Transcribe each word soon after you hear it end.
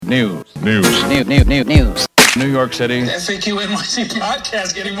News. New York City. The FAQ NYC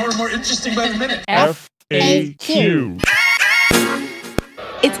podcast getting more and more interesting by the minute. FAQ.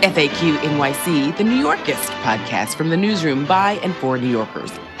 It's FAQ NYC, the New Yorkist podcast from the newsroom by and for New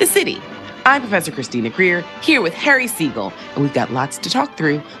Yorkers, the city. I'm Professor Christina Greer, here with Harry Siegel, and we've got lots to talk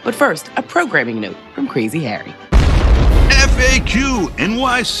through. But first, a programming note from Crazy Harry. FAQ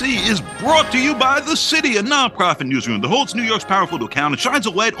NYC is brought to you by The City, a nonprofit newsroom that holds New York's powerful to account and shines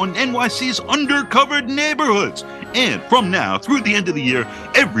a light on NYC's undercovered neighborhoods. And from now through the end of the year,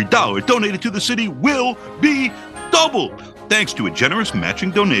 every dollar donated to The City will be doubled, thanks to a generous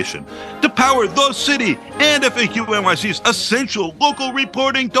matching donation. To power The City and FAQ NYC's essential local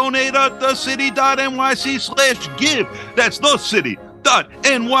reporting, donate at thecity.nyc/give. That's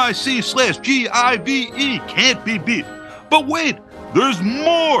thecity.nyc/GIVE. Can't be beat. But wait, there's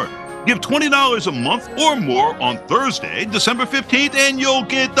more. Give $20 a month or more on Thursday, December 15th, and you'll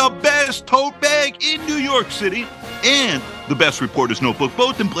get the best tote bag in New York City and the best reporter's notebook,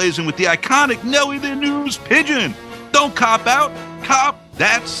 both emblazoned with the iconic Nellie the News Pigeon. Don't cop out, cop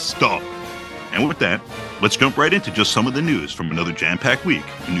that stuff. And with that, let's jump right into just some of the news from another jam-packed week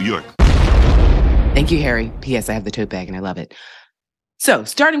in New York. Thank you, Harry. P.S. I have the tote bag and I love it. So,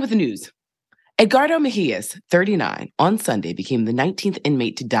 starting with the news. Edgardo Mejias, 39, on Sunday became the 19th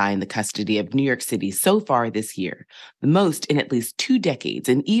inmate to die in the custody of New York City so far this year, the most in at least 2 decades,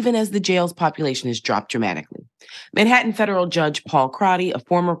 and even as the jail's population has dropped dramatically. Manhattan federal judge Paul Crotty, a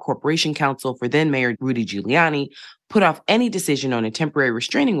former corporation counsel for then-Mayor Rudy Giuliani, put off any decision on a temporary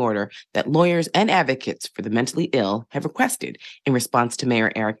restraining order that lawyers and advocates for the mentally ill have requested in response to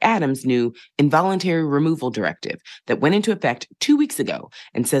Mayor Eric Adams' new involuntary removal directive that went into effect 2 weeks ago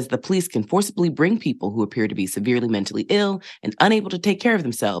and says the police can forcibly bring people who appear to be severely mentally ill and unable to take care of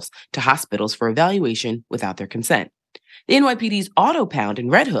themselves to hospitals for evaluation without their consent. The NYPD's Auto Pound in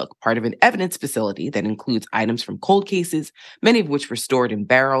Red Hook, part of an evidence facility that includes items from cold cases, many of which were stored in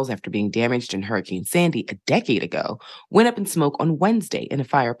barrels after being damaged in Hurricane Sandy a decade ago, went up in smoke on Wednesday in a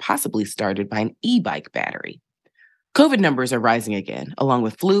fire possibly started by an e-bike battery. COVID numbers are rising again, along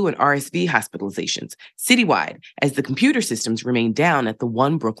with flu and RSV hospitalizations citywide, as the computer systems remain down at the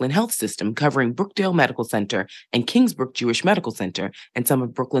One Brooklyn Health System covering Brookdale Medical Center and Kingsbrook Jewish Medical Center and some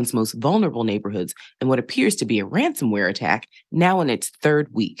of Brooklyn's most vulnerable neighborhoods in what appears to be a ransomware attack now in its 3rd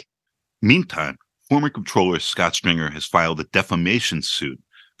week. Meantime, former Comptroller Scott Stringer has filed a defamation suit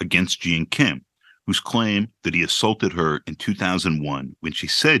against Jean Kim, whose claim that he assaulted her in 2001 when she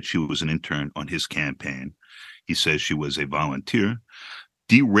said she was an intern on his campaign. He says she was a volunteer,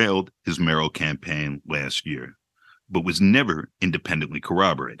 derailed his mayoral campaign last year, but was never independently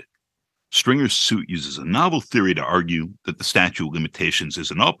corroborated. Stringer's suit uses a novel theory to argue that the statute of limitations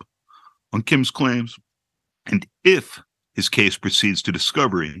isn't up on Kim's claims. And if his case proceeds to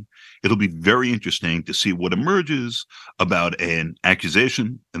discovery, it'll be very interesting to see what emerges about an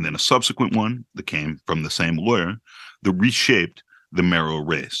accusation and then a subsequent one that came from the same lawyer that reshaped the mayoral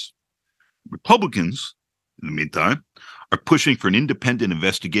race. Republicans, in the meantime, are pushing for an independent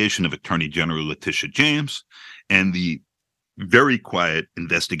investigation of Attorney General Letitia James and the very quiet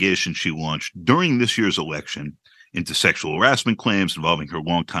investigation she launched during this year's election into sexual harassment claims involving her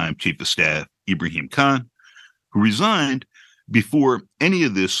longtime chief of staff, Ibrahim Khan, who resigned before any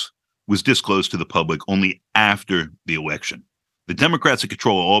of this was disclosed to the public only after the election. The Democrats that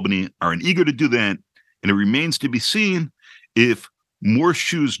control Albany are eager to do that, and it remains to be seen if more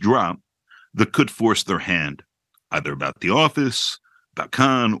shoes drop that could force their hand, either about the office, about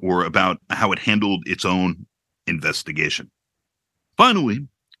Khan, or about how it handled its own investigation. Finally,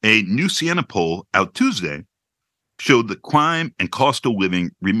 a new Siena poll out Tuesday showed that crime and cost of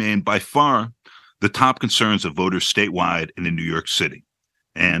living remain by far the top concerns of voters statewide and in New York City.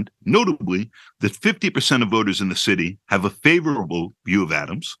 And notably, that 50% of voters in the city have a favorable view of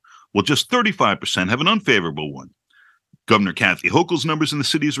Adams, while just 35% have an unfavorable one. Governor Kathy Hochul's numbers in the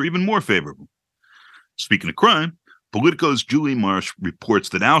cities are even more favorable. Speaking of crime, Politico's Julie Marsh reports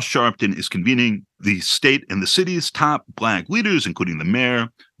that Al Sharpton is convening the state and the city's top Black leaders, including the mayor,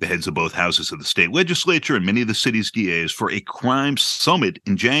 the heads of both houses of the state legislature, and many of the city's DAs for a crime summit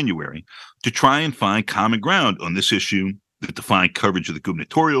in January to try and find common ground on this issue that defined coverage of the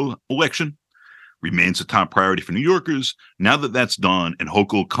gubernatorial election. Remains a top priority for New Yorkers now that that's done and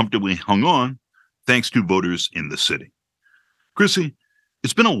Hochul comfortably hung on thanks to voters in the city. Chrissy,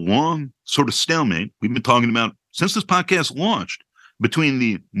 it's been a long sort of stalemate we've been talking about since this podcast launched between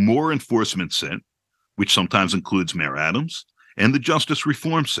the more enforcement set, which sometimes includes Mayor Adams, and the justice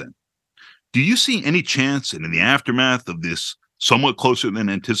reform set. Do you see any chance, and in the aftermath of this somewhat closer than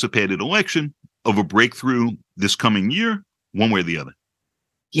anticipated election, of a breakthrough this coming year, one way or the other?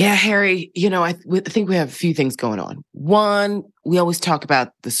 Yeah, Harry, I think we have a few things going on. One, we always talk about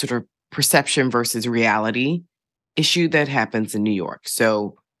the sort of perception versus reality issue that happens in New York.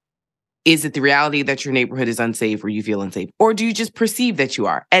 So, is it the reality that your neighborhood is unsafe or you feel unsafe? Or do you just perceive that you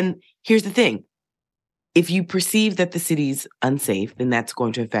are? And here's the thing. If you perceive that the city's unsafe, then that's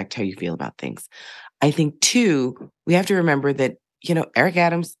going to affect how you feel about things. I think, two, we have to remember that, Eric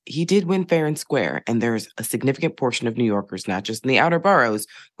Adams, he did win fair and square. And there's a significant portion of New Yorkers, not just in the outer boroughs,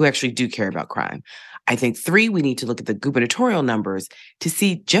 who actually do care about crime. I think, three, we need to look at the gubernatorial numbers to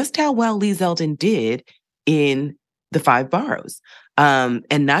see just how well Lee Zeldin did in the 5 boroughs.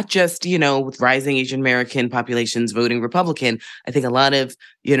 And not just, with rising Asian American populations voting Republican. I think a lot of,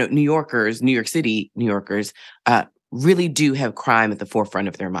 New Yorkers, New York City New Yorkers, really do have crime at the forefront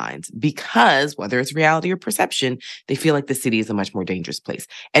of their minds because whether it's reality or perception, they feel like the city is a much more dangerous place.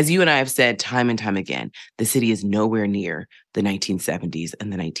 As you and I have said time and time again, the city is nowhere near the 1970s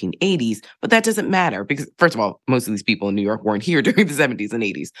and the 1980s, but that doesn't matter because, first of all, most of these people in New York weren't here during the 70s and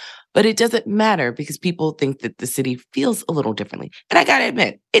 80s, but it doesn't matter because people think that the city feels a little differently. And I got to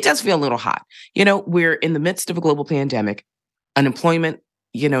admit, it does feel a little hot. We're in the midst of a global pandemic. Unemployment,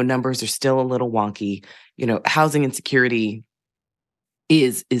 numbers are still a little wonky. Housing insecurity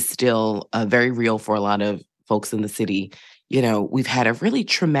is still very real for a lot of folks in the city. We've had a really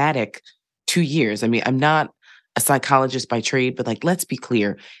traumatic 2 years. I mean, I'm not a psychologist by trade, but let's be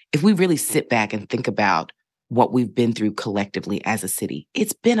clear. If we really sit back and think about what we've been through collectively as a city,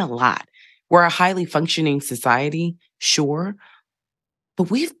 it's been a lot. We're a highly functioning society, sure,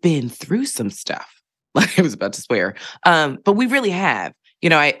 but we've been through some stuff. I was about to swear, but we really have.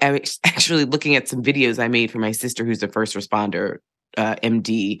 I was actually looking at some videos I made for my sister, who's a first responder,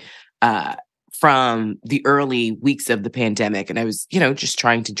 MD, from the early weeks of the pandemic. And I was, just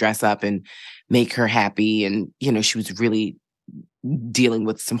trying to dress up and make her happy. And, she was really dealing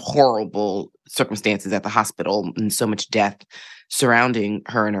with some horrible circumstances at the hospital and so much death surrounding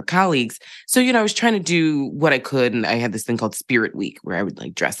her and her colleagues. So, I was trying to do what I could. And I had this thing called Spirit Week where I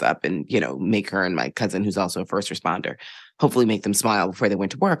would dress up and, make her and my cousin, who's also a first responder, hopefully make them smile before they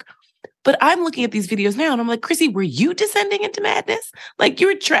went to work. But I'm looking at these videos now and I'm like, Chrissy, were you descending into madness? You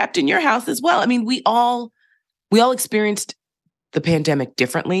were trapped in your house as well. I mean, we all experienced the pandemic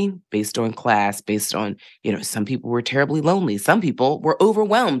differently based on class, based on, some people were terribly lonely. Some people were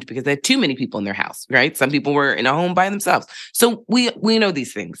overwhelmed because they had too many people in their house, right? Some people were in a home by themselves. So we know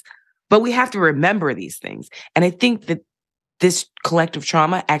these things, but we have to remember these things. And I think that this collective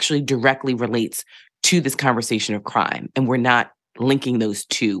trauma actually directly relates to this conversation of crime. And we're not linking those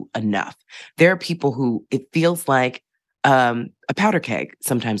two enough. There are people who it feels like a powder keg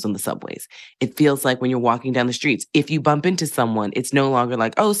sometimes on the subways. It feels like when you're walking down the streets, if you bump into someone, it's no longer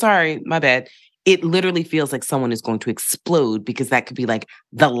like, oh, sorry, my bad. It literally feels like someone is going to explode because that could be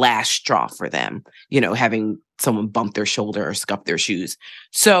the last straw for them, having someone bump their shoulder or scuff their shoes.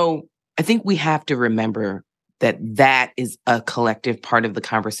 So I think we have to remember that is a collective part of the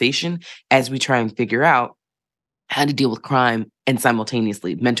conversation as we try and figure out how to deal with crime and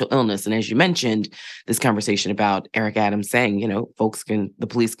simultaneously mental illness. And as you mentioned, this conversation about Eric Adams saying, the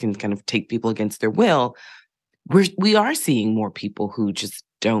police can kind of take people against their will. We are seeing more people who just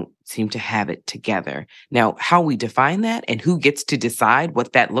don't seem to have it together. Now, how we define that and who gets to decide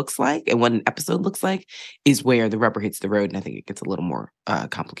what that looks like and what an episode looks like is where the rubber hits the road. And I think it gets a little more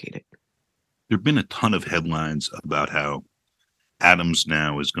complicated. There have been a ton of headlines about how Adams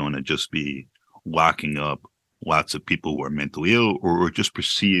now is going to just be locking up lots of people who are mentally ill or just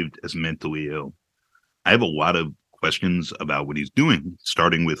perceived as mentally ill. I have a lot of questions about what he's doing,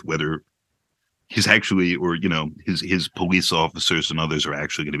 starting with whether he's actually, or, his police officers and others are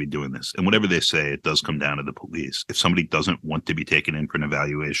actually going to be doing this. And whatever they say, it does come down to the police. If somebody doesn't want to be taken in for an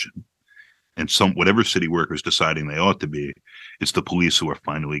evaluation and whatever city worker is deciding they ought to be, it's the police who are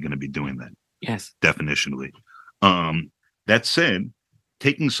finally going to be doing that. Yes. Definitionally. That said,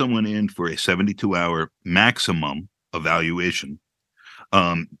 taking someone in for a 72-hour maximum evaluation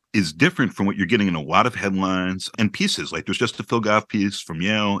is different from what you're getting in a lot of headlines and pieces. There's just a Phil Goff piece from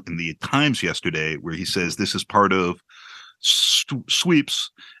Yale in the Times yesterday where he says this is part of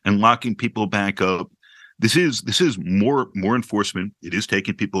sweeps and locking people back up. This is more enforcement. It is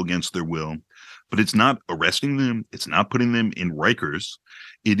taking people against their will, but it's not arresting them. It's not putting them in Rikers.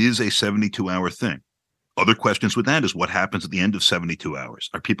 It is a 72-hour thing. Other questions with that is what happens at the end of 72 hours?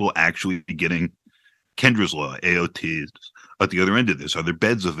 Are people actually getting Kendra's Law, AOTs at the other end of this? Are there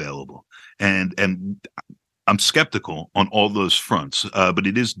beds available? And I'm skeptical on all those fronts, but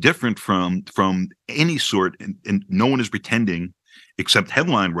it is different from any sort, and no one is pretending, except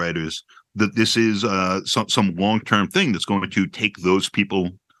headline writers, that this is some long-term thing that's going to take those people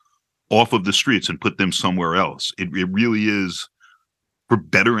off of the streets and put them somewhere else. It really is, for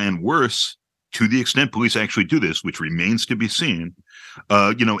better and worse, to the extent police actually do this, which remains to be seen,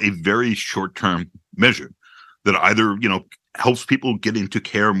 a very short-term measure that either, helps people get into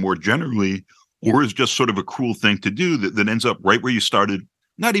care more generally, or is just sort of a cruel thing to do that ends up right where you started,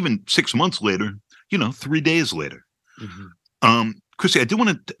 not even 6 months later, 3 days later. Mm-hmm. Chrissy, I do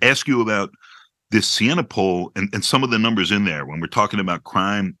want to ask you about this Siena poll and some of the numbers in there when we're talking about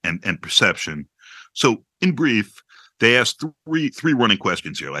crime and perception. So in brief, they asked three running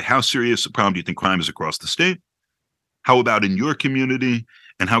questions here, like how serious a problem do you think crime is across the state? How about in your community?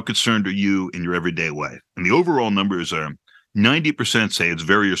 And how concerned are you in your everyday life? And the overall numbers are 90% say it's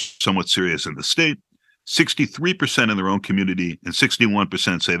very or somewhat serious in the state, 63% in their own community, and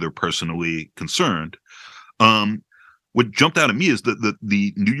 61% say they're personally concerned. What jumped out at me is that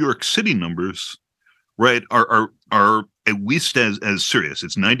the New York City numbers, right, are at least as serious.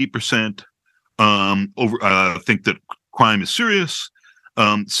 It's 90% think that crime is serious.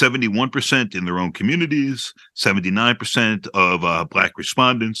 71% in their own communities, 79% of Black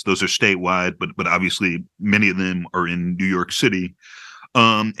respondents. Those are statewide, but obviously many of them are in New York City.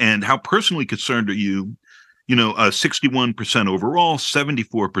 And how personally concerned are you? 61% overall,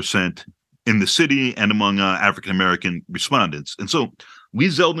 74% in the city and among African-American respondents. And so Lee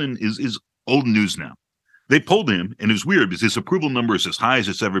Zeldin is old news now. They polled him, and it's weird because his approval number is as high as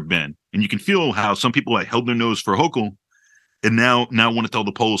it's ever been. And you can feel how some people held their nose for Hochul and now want to tell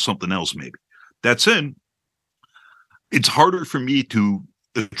the polls something else, maybe. That said, it's harder for me to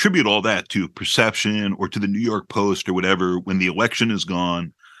attribute all that to perception or to the New York Post or whatever when the election is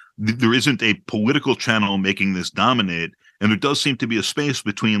gone. There isn't a political channel making this dominate. And there does seem to be a space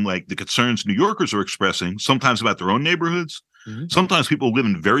between like the concerns New Yorkers are expressing, sometimes about their own neighborhoods. Mm-hmm. Sometimes people live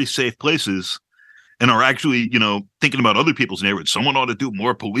in very safe places and are actually, thinking about other people's neighborhoods. Someone ought to do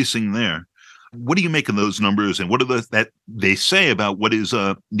more policing there. What do you make of those numbers, and what are that they say about what is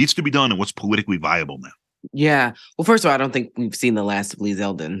needs to be done and what's politically viable now? Yeah. Well, first of all, I don't think we've seen the last of Lee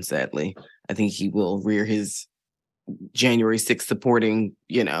Zeldin, sadly. I think he will rear his January 6th supporting,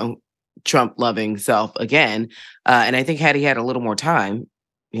 Trump-loving self again. And I think had he had a little more time,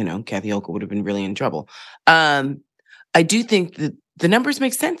 Kathy Hochul would have been really in trouble. I do think that the numbers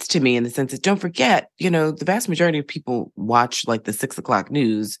make sense to me in the sense that, don't forget, the vast majority of people watch like the 6 o'clock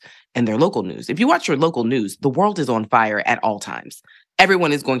news and their local news. If you watch your local news, the world is on fire at all times.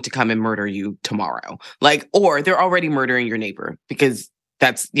 Everyone is going to come and murder you tomorrow. Or they're already murdering your neighbor because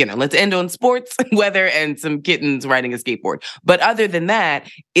that's, let's end on sports, weather, and some kittens riding a skateboard. But other than that,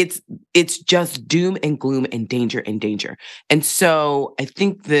 it's just doom and gloom and danger and danger. And so I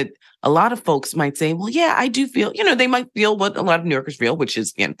think that a lot of folks might say, well, yeah, I do feel, they might feel what a lot of New Yorkers feel, which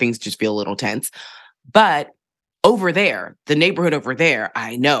is, things just feel a little tense. But over there, the neighborhood over there,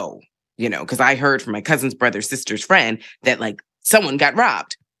 I know, because I heard from my cousin's brother's sister's friend that someone got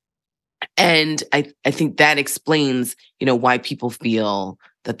robbed. And I think that explains, why people feel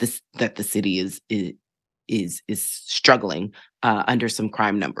that the city is struggling under some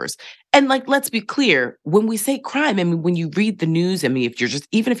crime numbers. And let's be clear, when we say crime, I mean, when you read the news, I mean,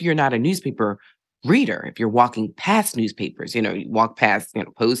 even if you're not a newspaper reader, if you're walking past newspapers, you walk past,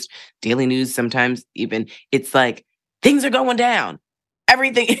 Post, Daily News, sometimes even, it's like things are going down.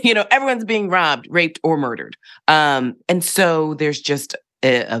 Everything, everyone's being robbed, raped, or murdered. And so there's just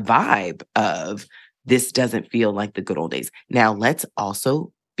a vibe of this doesn't feel like the good old days. Now, let's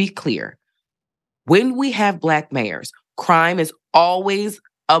also be clear. When we have Black mayors, crime is always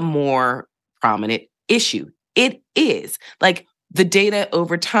a more prominent issue. It is. The data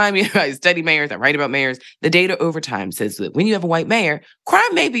over time, I study mayors, I write about mayors. The data over time says that when you have a white mayor,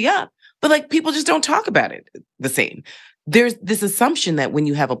 crime may be up, but people just don't talk about it the same. There's this assumption that when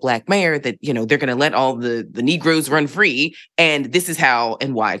you have a Black mayor that, they're going to let all the Negroes run free. And this is how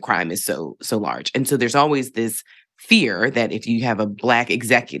and why crime is so large. And so there's always this fear that if you have a Black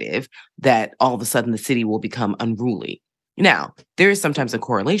executive, that all of a sudden the city will become unruly. Now, there is sometimes a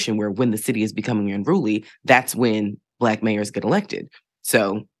correlation where when the city is becoming unruly, that's when Black mayors get elected.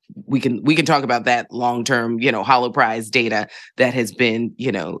 So we can talk about that long-term, hollow prize data that has been,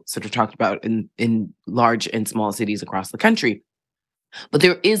 sort of talked about in large and small cities across the country. But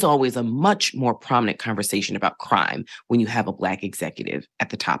there is always a much more prominent conversation about crime when you have a Black executive at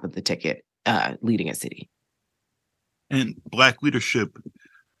the top of the ticket leading a city. And Black leadership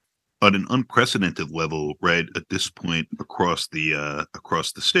at an unprecedented level, right, at this point across the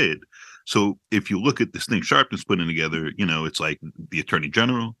state. So if you look at this thing Sharpton's putting together, it's like the Attorney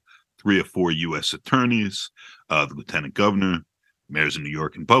General, 3 or 4 U.S. attorneys, the Lieutenant Governor, mayors in New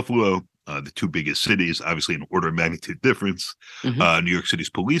York and Buffalo, the two biggest cities, obviously an order of magnitude difference. Mhm. New York City's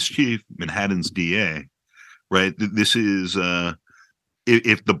police chief, Manhattan's DA, right? This is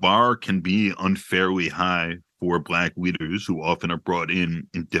if the bar can be unfairly high for Black leaders who often are brought in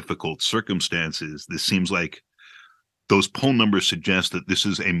difficult circumstances, this seems like those poll numbers suggest that this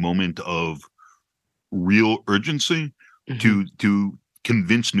is a moment of real urgency to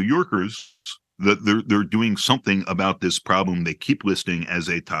convince New Yorkers that they're doing something about this problem they keep listing as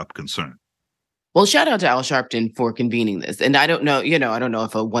a top concern. Well, shout out to Al Sharpton for convening this. And I don't know, I don't know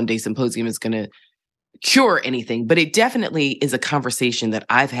if a one-day symposium is going to cure anything, but it definitely is a conversation that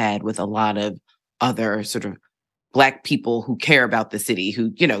I've had with a lot of other sort of Black people who care about the city,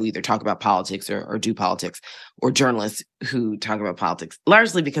 who, either talk about politics or do politics, or journalists who talk about politics,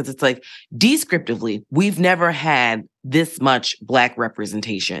 largely because it's like, descriptively, we've never had this much Black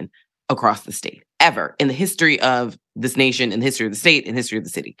representation across the state, ever, in the history of this nation, in the history of the state, in the history of the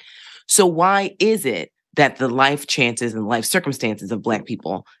city. So why is it that the life chances and life circumstances of Black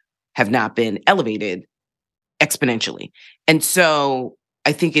people have not been elevated exponentially? And so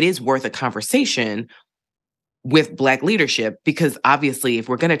I think it is worth a conversation with Black leadership, because obviously if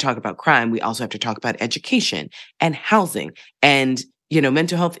we're going to talk about crime, we also have to talk about education and housing and,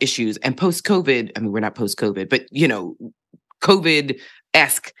 mental health issues and post-COVID. I mean, we're not post-COVID, but,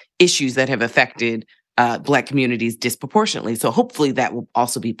 COVID-esque issues that have affected Black communities disproportionately. So hopefully that will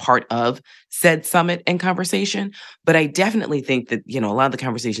also be part of said summit and conversation. But I definitely think that, a lot of the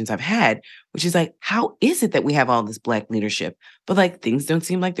conversations I've had, which is like, how is it that we have all this Black leadership, but like things don't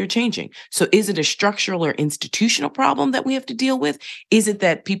seem like they're changing? So is it a structural or institutional problem that we have to deal with? Is it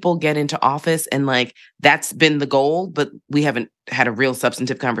that people get into office and like that's been the goal, but we haven't had a real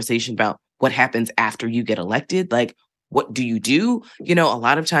substantive conversation about what happens after you get elected? Like, what do you do? A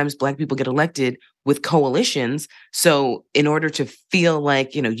lot of times Black people get elected with coalitions. So in order to feel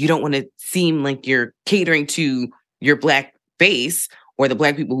like, you don't want to seem like you're catering to your Black base or the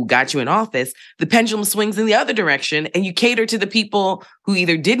Black people who got you in office, the pendulum swings in the other direction and you cater to the people who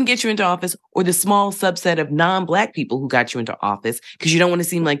either didn't get you into office or the small subset of non-Black people who got you into office, because you don't want to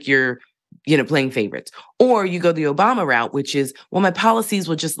seem like you're playing favorites. Or you go the Obama route, which is, well, my policies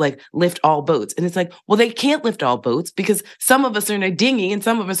will just like lift all boats. And it's like, well, they can't lift all boats because some of us are in a dinghy and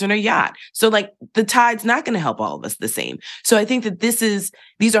some of us are in a yacht. So like the tide's not going to help all of us the same. So I think that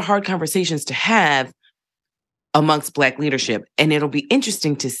these are hard conversations to have amongst Black leadership. And it'll be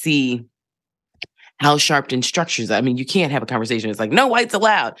interesting to see how Sharpton structures it. I mean, you can't have a conversation. It's like, no whites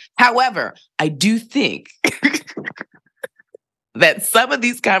allowed. However, I do think that some of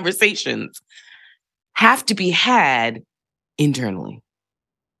these conversations have to be had internally.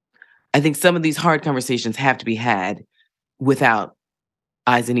 I think some of these hard conversations have to be had without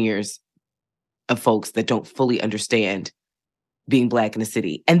eyes and ears of folks that don't fully understand being Black in a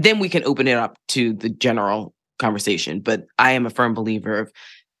city. And then we can open it up to the general conversation. But I am a firm believer of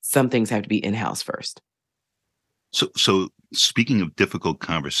some things have to be in-house first. So speaking of difficult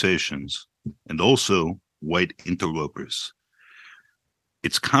conversations and also white interlopers,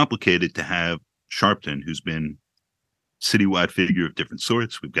 it's complicated to have Sharpton, who's been citywide figure of different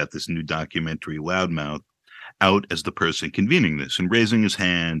sorts. We've got this new documentary, Loudmouth, out as the person convening this and raising his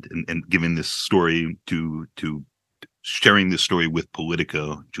hand and giving this story to sharing this story with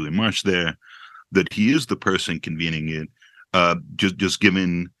Politico, Julie Marsh there, that he is the person convening it, just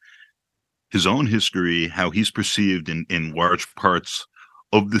given his own history, how he's perceived in large parts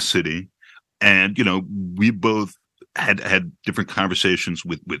of the city. And, we both had different conversations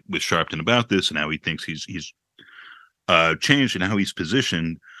with Sharpton about this and how he thinks he's changed and how he's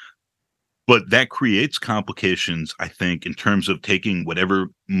positioned. But that creates complications, I think, in terms of taking whatever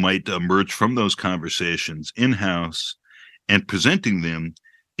might emerge from those conversations in-house and presenting them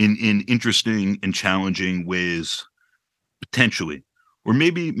in interesting and challenging ways, potentially. Or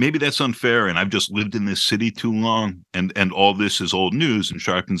maybe that's unfair and I've just lived in this city too long and all this is old news, and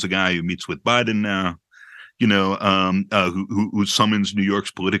Sharpton's a guy who meets with Biden now, who summons New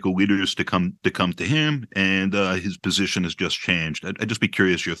York's political leaders to come to him, and his position has just changed. I'd just be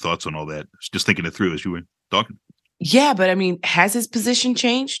curious your thoughts on all that. Just thinking it through as you were talking. Yeah, but I mean, has his position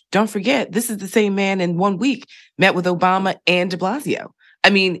changed? Don't forget, this is the same man in 1 week met with Obama and de Blasio. I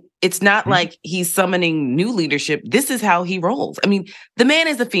mean, it's not like he's summoning new leadership. This is how he rolls. I mean, the man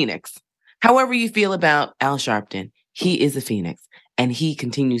is a phoenix. However you feel about Al Sharpton, he is a phoenix and he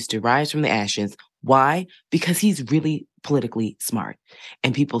continues to rise from the ashes. Why? Because he's really politically smart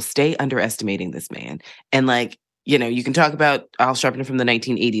and people stay underestimating this man. And you can talk about Al Sharpton from the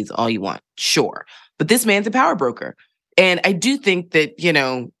 1980s all you want. Sure. But this man's a power broker. And I do think that,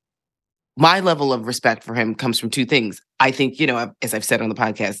 my level of respect for him comes from two things. I think, as I've said on the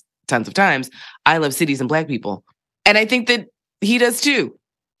podcast tons of times, I love cities and Black people. And I think that he does too.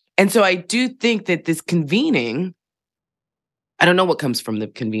 And so I do think that this convening, I don't know what comes from the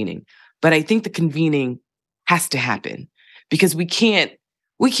convening, but I think the convening has to happen because we can't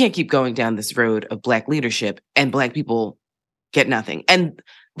keep going down this road of Black leadership and Black people get nothing. And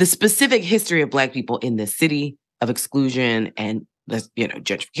the specific history of Black people in this city of exclusion and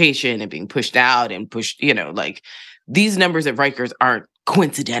gentrification and being pushed out and pushed, like these numbers at Rikers aren't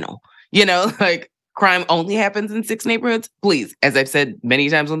coincidental, like crime only happens in 6 neighborhoods. Please, as I've said many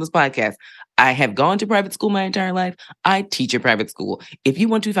times on this podcast, I have gone to private school my entire life. I teach in private school. If you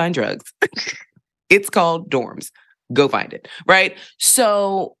want to find drugs, it's called dorms. Go find it, right?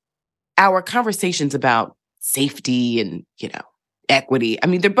 So our conversations about safety and, equity, I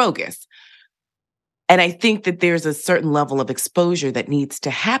mean, they're bogus. And I think that there's a certain level of exposure that needs to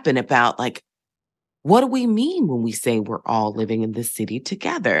happen about, like, what do we mean when we say we're all living in this city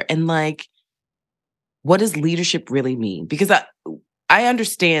together? And, like, what does leadership really mean? Because I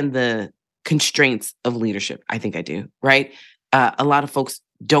understand the constraints of leadership. I think I do, right? A lot of folks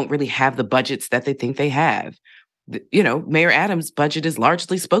don't really have the budgets that they think they have. Mayor Adams' budget is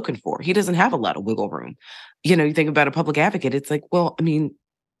largely spoken for. He doesn't have a lot of wiggle room. You think about a public advocate, it's like, well, I mean,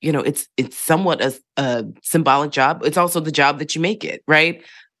 it's somewhat a symbolic job. It's also the job that you make it, right?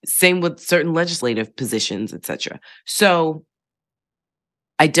 Same with certain legislative positions, et cetera. So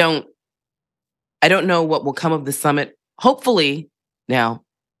I don't know what will come of the summit. Hopefully now,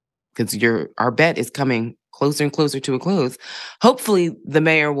 because our bet is coming closer and closer to a close, hopefully the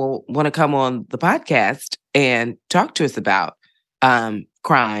mayor will want to come on the podcast and talk to us about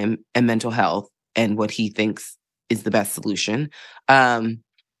crime and mental health and what he thinks is the best solution.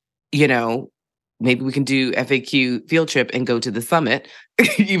 Maybe we can do FAQ field trip and go to the summit,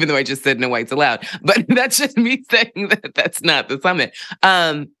 even though I just said no whites allowed. But that's just me saying that that's not the summit.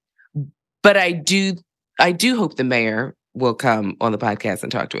 But I do hope the mayor will come on the podcast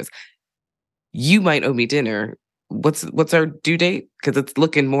and talk to us. You might owe me dinner. What's our due date? Because it's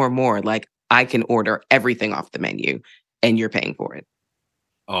looking more and more like I can order everything off the menu and you're paying for it.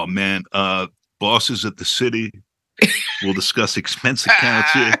 Oh man, bosses at the city. We'll discuss expense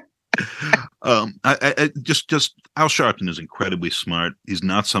accounts here. I just Al Sharpton is incredibly smart. He's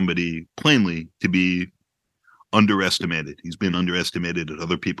not somebody plainly to be underestimated. He's been underestimated at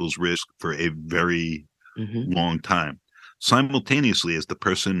other people's risk for a very long time. Simultaneously, as the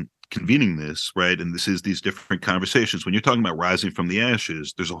person convening this, right, and this is these different conversations, when you're talking about rising from the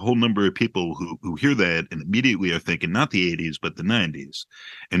ashes, there's a whole number of people who hear that and immediately are thinking not the 80s, but the 90s,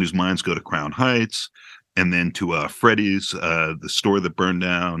 and whose minds go to Crown Heights, and then to Freddy's, the store that burned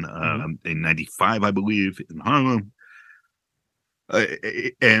down in 95, I believe, in Harlem.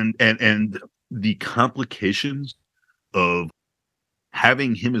 And the complications of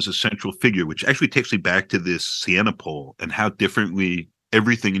having him as a central figure, which actually takes me back to this Siena poll and how differently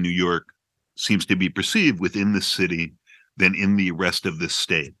everything in New York seems to be perceived within the city than in the rest of this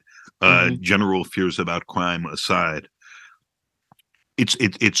state. General fears about crime aside.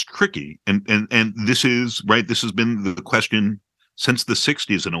 It's tricky, and this is right. This has been the question since the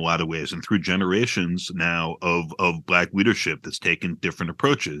 60s in a lot of ways, and through generations now of Black leadership that's taken different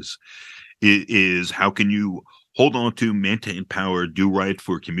approaches. Is how can you hold on to, maintain power, do right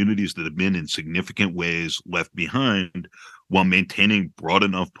for communities that have been in significant ways left behind, while maintaining broad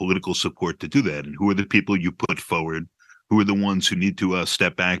enough political support to do that? And who are the people you put forward? Who are the ones who need to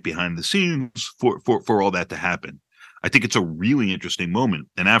step back behind the scenes for all that to happen? I think it's a really interesting moment.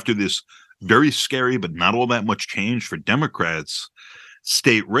 And after this very scary, but not all that much change for Democrats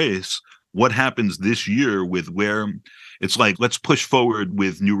state race, what happens this year with where it's like, let's push forward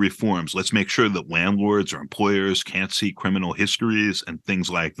with new reforms. Let's make sure that landlords or employers can't see criminal histories and things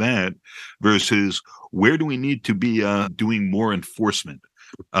like that, versus where do we need to be doing more enforcement?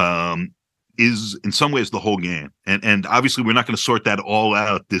 Is in some ways the whole game. And obviously we're not going to sort that all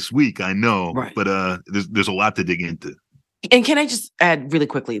out this week, I know, right. But there's a lot to dig into. And can I just add really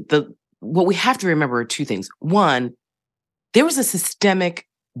quickly, what we have to remember are two things. One, there was a systemic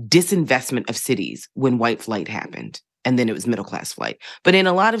disinvestment of cities when white flight happened, and then it was middle class flight. But in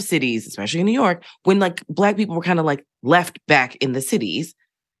a lot of cities, especially in New York, when like Black people were kind of like left back in the cities,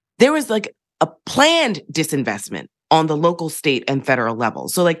 there was like a planned disinvestment on the local, state, and federal level.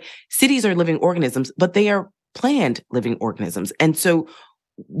 So like cities are living organisms, but they are planned living organisms. And so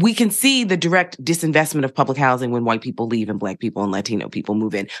we can see the direct disinvestment of public housing when white people leave and Black people and Latino people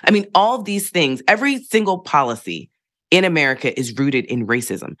move in. I mean, all of these things, every single policy in America is rooted in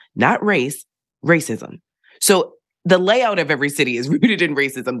racism, not race, racism. So the layout of every city is rooted in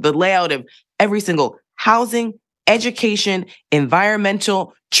racism. The layout of every single housing, education,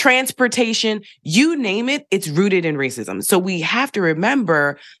 environmental, transportation, you name it, it's rooted in racism. So we have to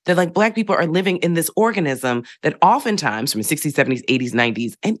remember that like Black people are living in this organism that oftentimes from the 60s, 70s, 80s,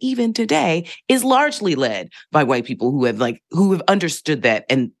 90s, and even today is largely led by white people who have understood that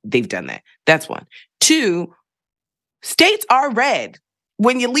and they've done that. That's one. Two, states are red.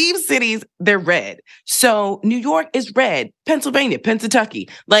 When you leave cities, they're red. So New York is red, Pennsylvania, Pennsylvania,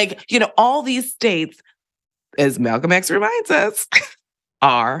 all these states, as Malcolm X reminds us,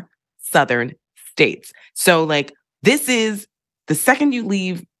 are southern states. So this is the second you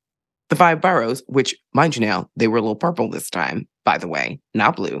leave the 5 boroughs, which, mind you now, they were a little purple this time, by the way,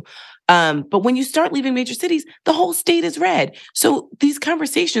 not blue. But when you start leaving major cities, the whole state is red. So these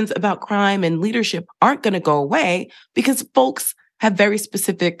conversations about crime and leadership aren't going to go away because folks have very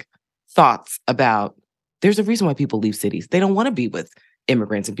specific thoughts about there's a reason why people leave cities. They don't want to be with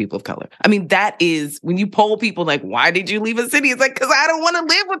immigrants and people of color. I mean, that is when you poll people why did you leave a city? It's because I don't want to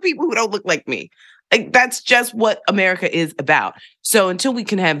live with people who don't look like me. That's just what America is about. So until we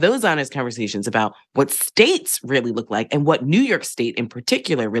can have those honest conversations about what states really look like and what New York State in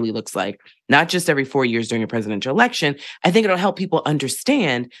particular really looks like, not just every 4 years during a presidential election, I think it'll help people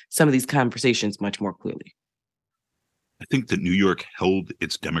understand some of these conversations much more clearly. I think that New York held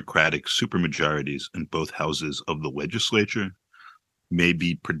its Democratic supermajorities in both houses of the legislature may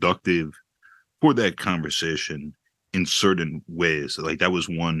be productive for that conversation in certain ways. That was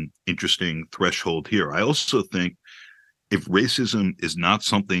one interesting threshold here. I also think if racism is not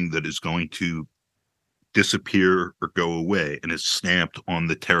something that is going to disappear or go away and is stamped on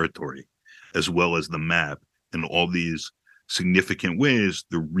the territory as well as the map in all these significant ways,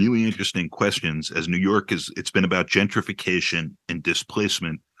 the really interesting questions, as New York it's been about gentrification and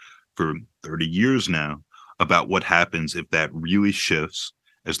displacement for 30 years now, about what happens if that really shifts,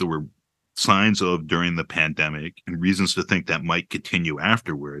 as there were signs of during the pandemic and reasons to think that might continue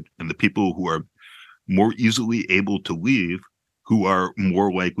afterward. And the people who are more easily able to leave, who are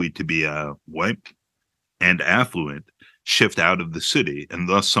more likely to be white and affluent, shift out of the city. And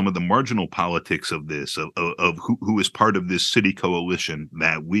thus some of the marginal politics of this, of who is part of this city coalition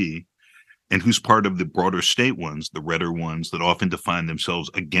that we, and who's part of the broader state ones, the redder ones that often define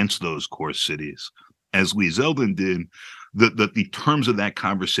themselves against those core cities, as Lee Zeldin did, the terms of that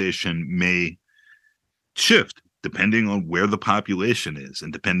conversation may shift depending on where the population is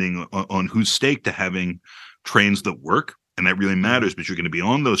and depending on who's staked to having trains that work. And that really matters, but you're going to be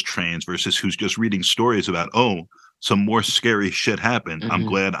on those trains versus who's just reading stories about, some more scary shit happened. Mm-hmm. I'm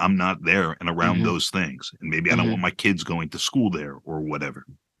glad I'm not there and around those things. And maybe I don't want my kids going to school there or whatever.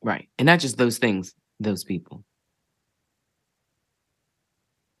 Right. And not just those things, those people.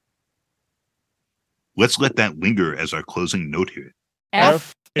 Let's let that linger as our closing note here.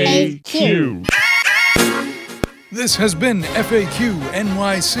 FAQ. This has been FAQ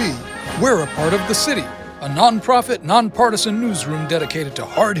NYC. We're a part of The City, a nonprofit, nonpartisan newsroom dedicated to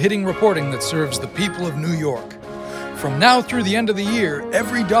hard-hitting reporting that serves the people of New York. From now through the end of the year,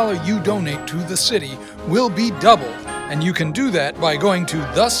 every dollar you donate to The City will be doubled, and you can do that by going to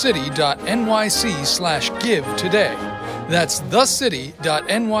thecity.nyc/give today. That's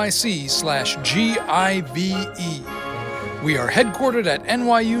thecity.nyc/GIVE. We are headquartered at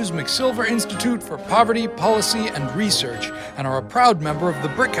NYU's McSilver Institute for Poverty, Policy, and Research, and are a proud member of the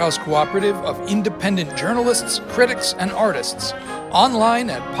Brickhouse Cooperative of independent journalists, critics, and artists. Online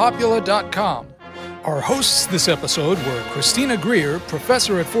at popula.com. Our hosts this episode were Christina Greer,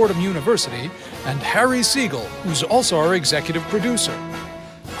 professor at Fordham University, and Harry Siegel, who's also our executive producer.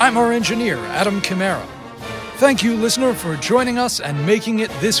 I'm our engineer, Adam Chimera. Thank you, listener, for joining us and making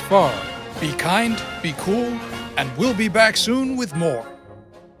it this far. Be kind, be cool, and we'll be back soon with more.